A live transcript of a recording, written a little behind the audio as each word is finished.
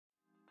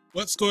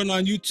What's going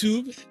on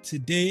YouTube?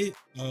 Today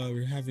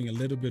we're having a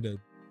little bit of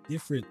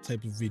different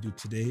type of video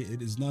today.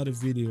 It is not a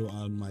video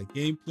on my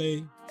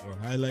gameplay or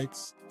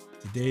highlights.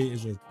 Today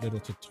is a little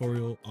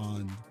tutorial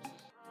on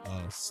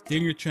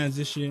stinger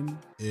transition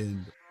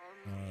in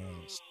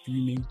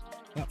streaming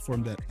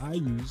platform that I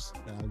use,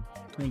 that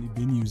I've currently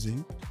been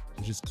using,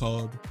 which is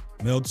called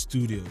Meld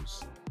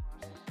Studios.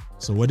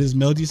 So what is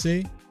Meld, you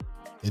say?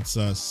 It's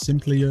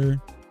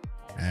simpler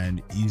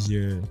and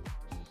easier,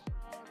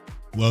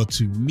 well,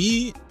 to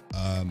me,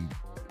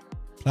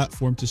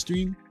 platform to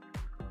stream.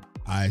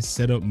 I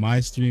set up my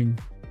stream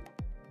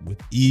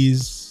with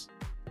ease,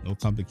 no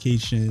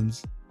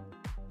complications.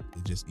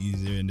 It's just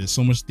easier, and there's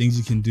so much things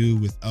you can do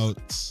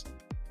without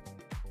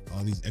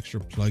all these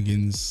extra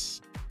plugins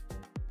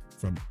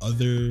from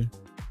other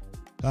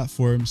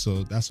platforms.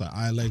 So that's why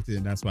I liked it,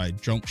 and that's why I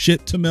jumped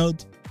shit to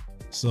Meld.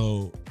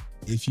 So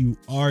if you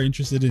are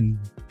interested in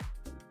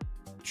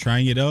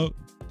trying it out,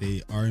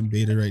 they are in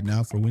beta right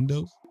now for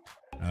Windows.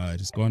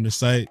 Just go on their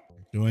site,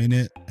 join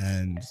it,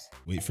 and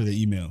wait for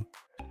the email.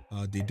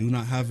 They do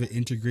not have an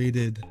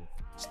integrated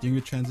stinger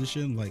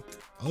transition like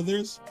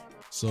others.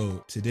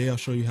 So today I'll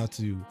show you how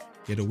to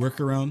get a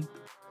workaround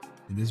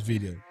in this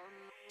video.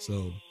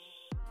 So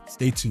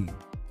stay tuned.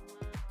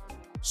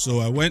 So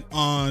I went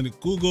on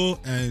Google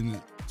and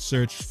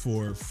searched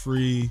for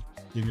free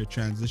stinger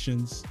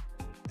transitions,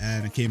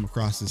 and I came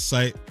across this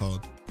site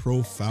called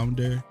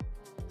Profounder,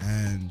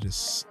 and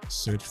just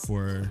search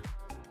for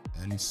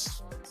any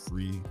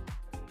free.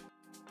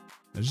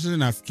 I just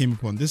didn't have came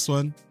upon this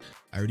one.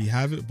 I already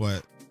have it,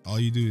 but all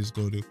you do is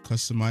go to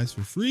customize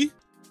for free.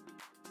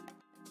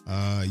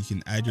 You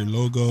can add your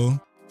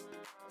logo,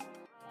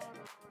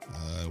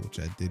 which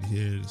I did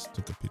here. Just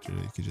took a picture.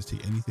 You can just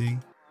take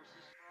anything.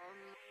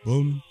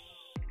 Boom.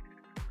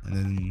 And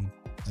then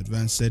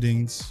advanced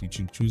settings, you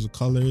can choose the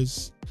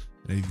colors.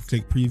 And then you can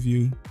click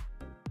preview.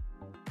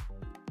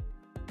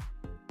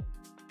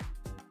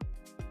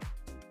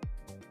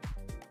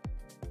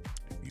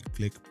 You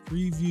click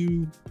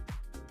preview.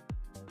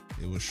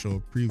 It will show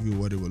a preview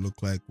what it would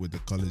look like with the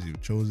colors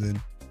you've chosen.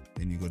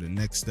 Then you go to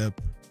next step,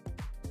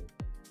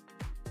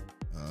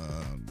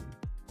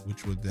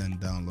 which would then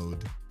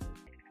download.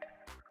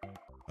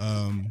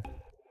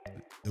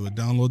 It will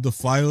download the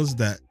files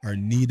that are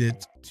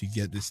needed to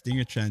get the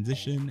stinger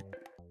transition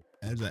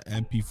as an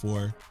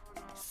MP4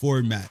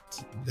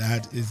 format.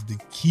 That is the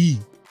key.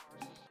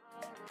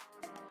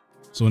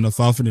 So when the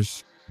file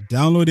finished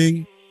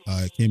downloading,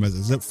 it came as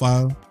a zip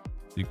file.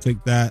 You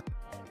click that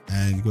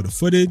and you go to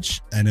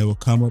footage, and it will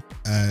come up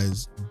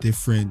as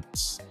different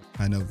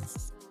kind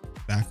of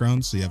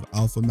backgrounds. So you have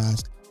alpha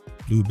mask,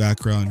 blue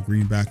background,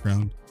 green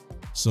background.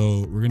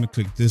 So we're gonna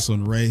click this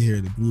one right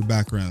here, the blue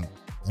background,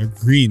 or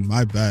green,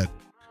 my bad.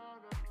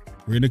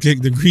 We're gonna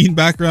click the green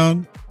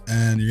background,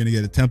 and you're gonna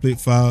get a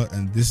template file,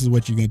 and this is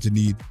what you're going to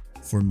need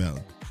for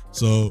Meld.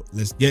 So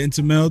let's get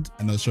into Meld,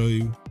 and I'll show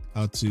you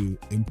how to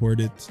import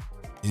it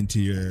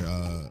into your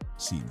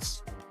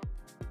scenes.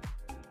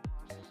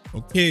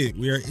 Okay,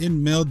 we are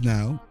in Meld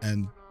now,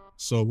 and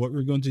so what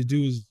we're going to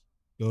do is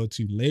go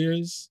to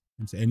layers,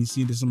 into any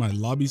scene. This is my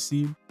lobby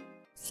scene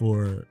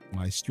for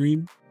my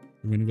stream.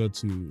 We're going to go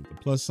to the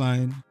plus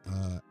sign,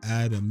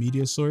 add a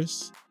media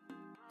source,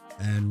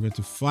 and we're going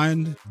to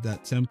find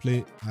that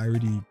template. I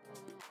already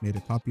made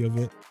a copy of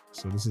it,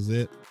 so this is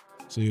it.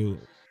 So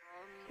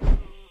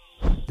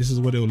this is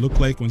what it will look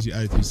like once you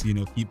add it to your scene.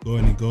 It'll keep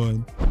going and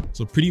going.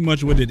 So pretty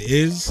much what it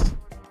is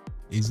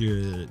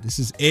this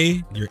is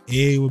A, your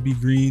A will be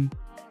green,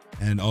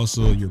 and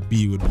also your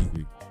B would be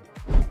green.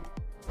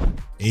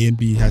 A and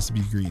B has to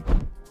be green.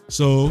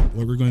 So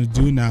what we're going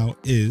to do now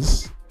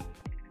is,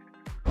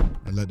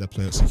 I let that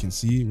play out so you can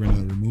see, we're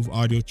going to remove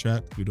audio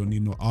track. We don't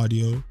need no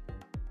audio.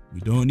 We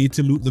don't need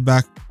to loop the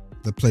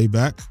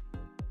playback.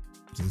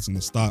 So it's going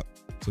to stop.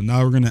 So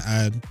now we're going to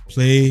add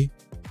play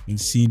when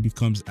scene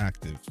becomes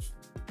active.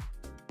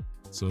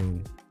 So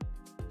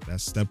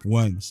that's step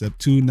one. Step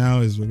two now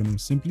is we're going to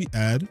simply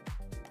add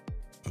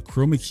a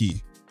chroma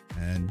key,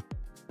 and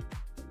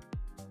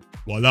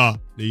voila,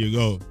 there you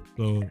go.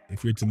 So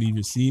if you're to leave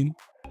your scene,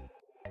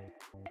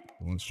 it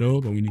won't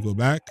show, but when you go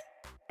back,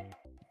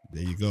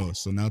 there you go.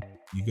 So now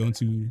you're going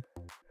to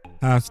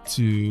have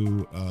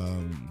to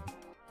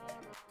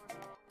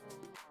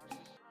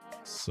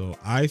so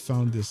I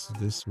found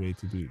this way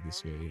to do it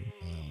this way.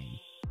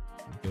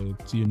 Go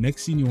to your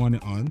next scene you want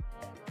it on.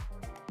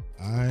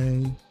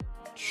 I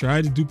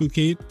tried to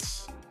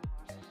duplicator,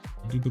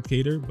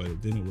 but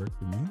it didn't work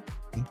for me.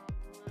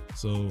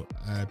 So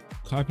I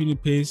copied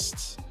and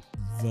paste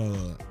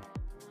the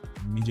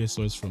media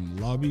source from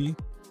lobby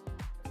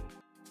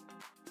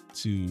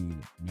to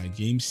my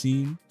game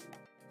scene,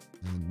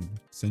 and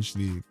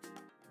essentially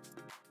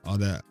all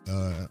that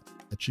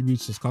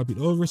attributes is copied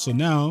over. So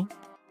now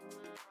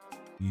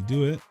you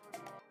do it,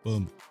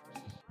 boom,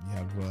 you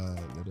have a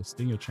little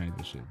stinger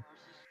transition.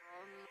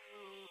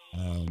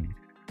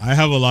 I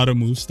have a lot of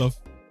move stuff,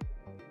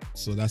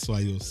 so that's why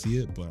you'll see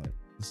it, but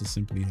this is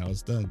simply how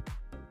it's done.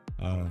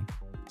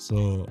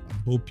 So I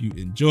hope you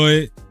enjoy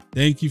it.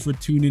 Thank you for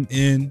tuning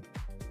in.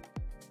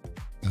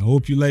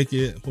 hope you like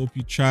it. Hope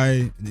you try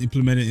and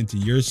implement it into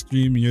your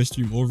stream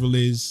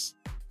overlays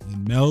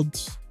in Meld.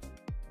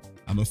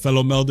 I'm a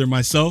fellow Melder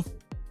myself.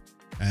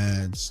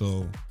 And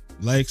so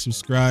like,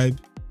 subscribe,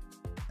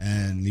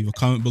 and leave a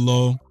comment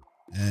below.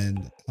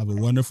 And have a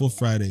wonderful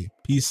Friday.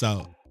 Peace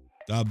out.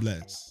 God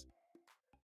bless.